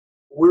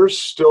We're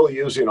still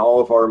using all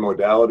of our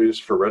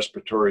modalities for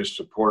respiratory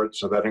support,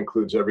 so that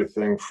includes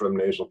everything from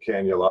nasal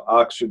cannula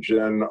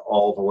oxygen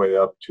all the way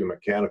up to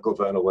mechanical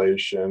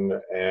ventilation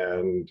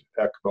and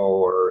ECMO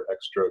or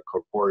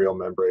extracorporeal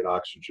membrane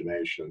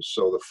oxygenation.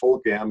 So the full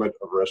gamut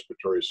of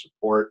respiratory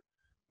support,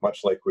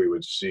 much like we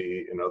would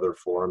see in other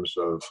forms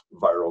of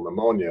viral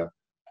pneumonia,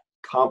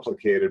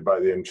 complicated by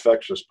the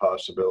infectious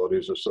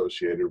possibilities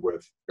associated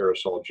with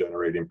aerosol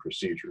generating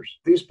procedures.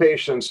 These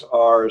patients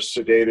are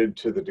sedated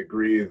to the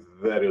degree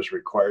that is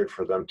required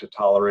for them to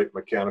tolerate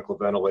mechanical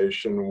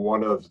ventilation.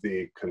 One of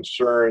the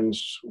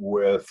concerns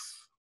with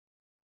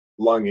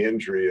lung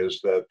injury is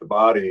that the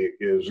body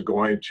is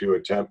going to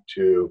attempt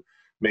to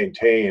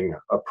maintain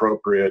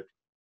appropriate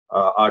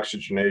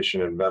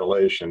oxygenation and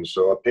ventilation.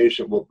 So a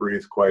patient will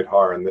breathe quite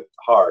hard,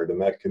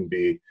 and that can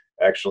be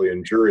actually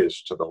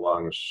injurious to the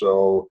lungs.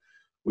 So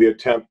we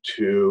attempt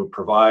to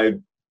provide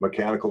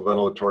mechanical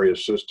ventilatory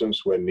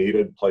assistance when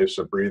needed, place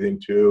a breathing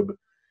tube,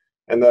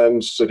 and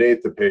then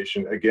sedate the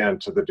patient again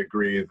to the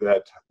degree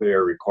that they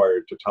are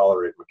required to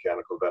tolerate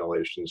mechanical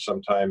ventilation.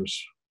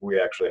 Sometimes we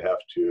actually have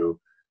to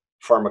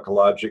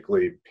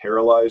pharmacologically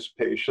paralyze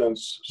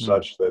patients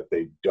such that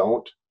they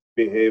don't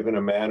behave in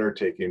a manner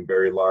taking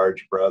very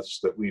large breaths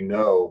that we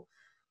know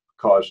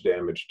cause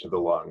damage to the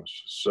lungs.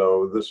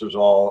 So this is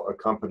all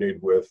accompanied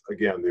with,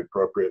 again, the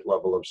appropriate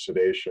level of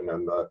sedation,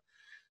 and the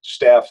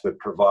staff that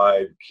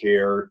provide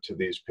care to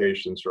these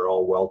patients are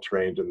all well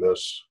trained in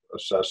this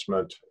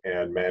assessment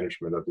and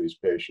management of these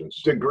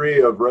patients. Degree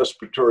of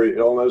respiratory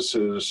illness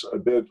is a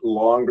bit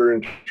longer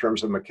in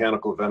terms of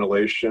mechanical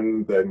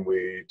ventilation than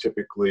we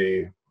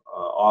typically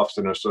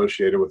often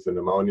associated with the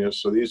pneumonia.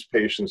 So these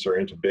patients are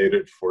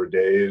intubated for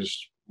days,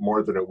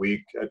 more than a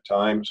week at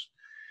times.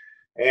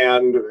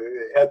 And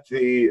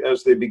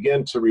as they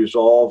begin to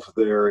resolve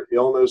their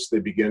illness, they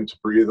begin to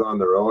breathe on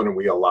their own, and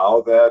we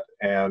allow that.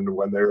 And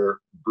when they're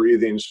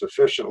breathing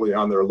sufficiently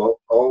on their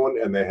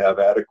own and they have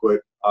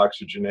adequate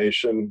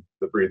oxygenation,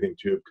 the breathing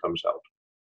tube comes out.